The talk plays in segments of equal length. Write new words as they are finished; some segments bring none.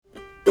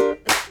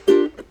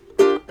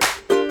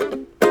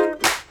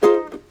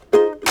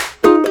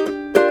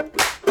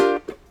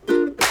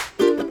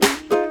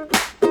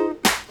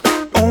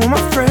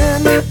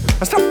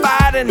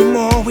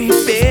anymore.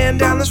 We've been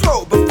down this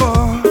road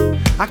before.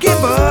 I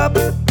give up,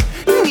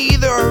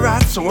 neither are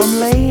right, so I'm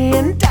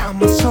laying down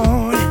my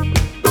sword.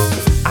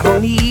 I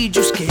don't need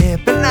you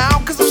skipping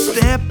out, cause I'm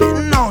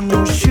stepping on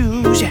your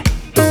shoes, yeah.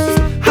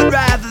 I'd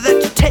rather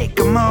that you take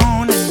them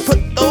on and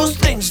put those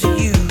things to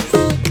use.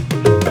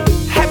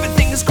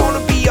 Everything is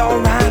gonna be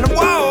alright.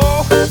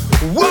 Whoa,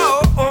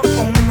 whoa,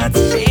 let's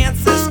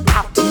dance this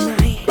out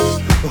tonight.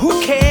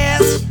 Who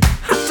cares?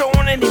 I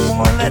don't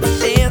anymore. Let's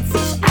dance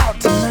this out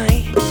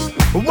tonight.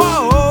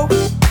 Whoa,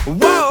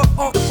 whoa,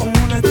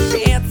 let's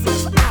dance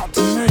this out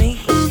tonight.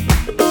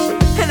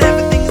 And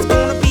everything is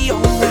gonna be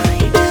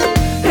alright.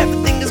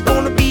 Everything is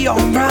gonna be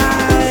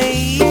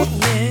alright,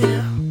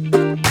 yeah.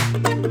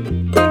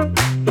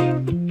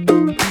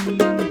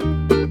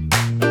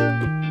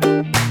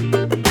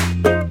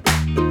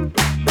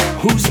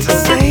 Who's to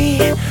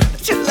say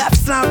that your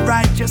left's not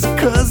right just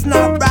cause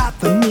not right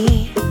for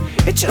me?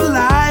 It's your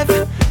life,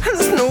 and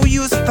there's no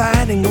use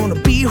fighting. Gonna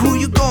be who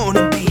you're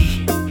gonna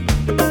be.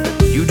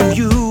 You do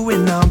you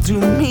and I'll do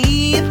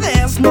me.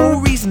 There's no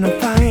reason to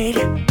fight.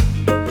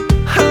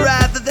 I'd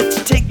rather that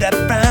you take that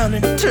frown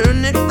and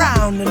turn it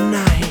round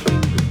tonight.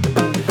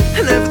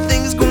 And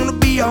everything is gonna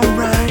be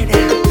alright.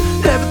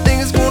 Everything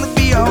is gonna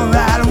be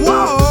alright.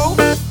 Whoa,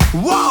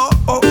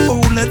 whoa,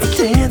 let's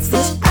dance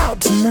this out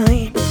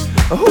tonight.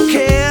 Who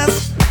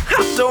cares?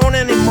 I don't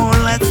anymore.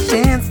 Let's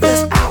dance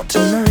this out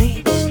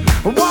tonight.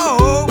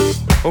 Whoa,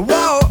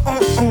 whoa,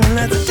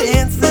 let's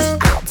dance this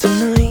out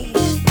tonight.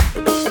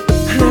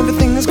 And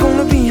everything is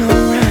gonna be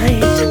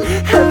alright.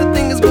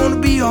 Everything is gonna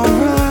be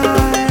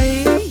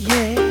alright,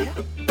 yeah.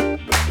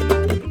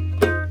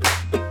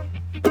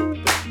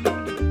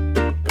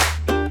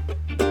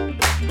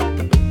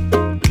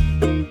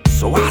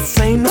 So I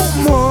say no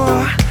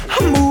more,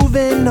 I'm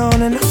moving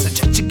on, and I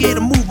suggest you get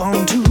a move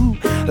on too.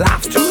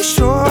 Life's too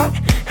short,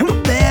 and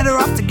we're better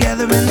off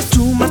together, and there's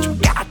too much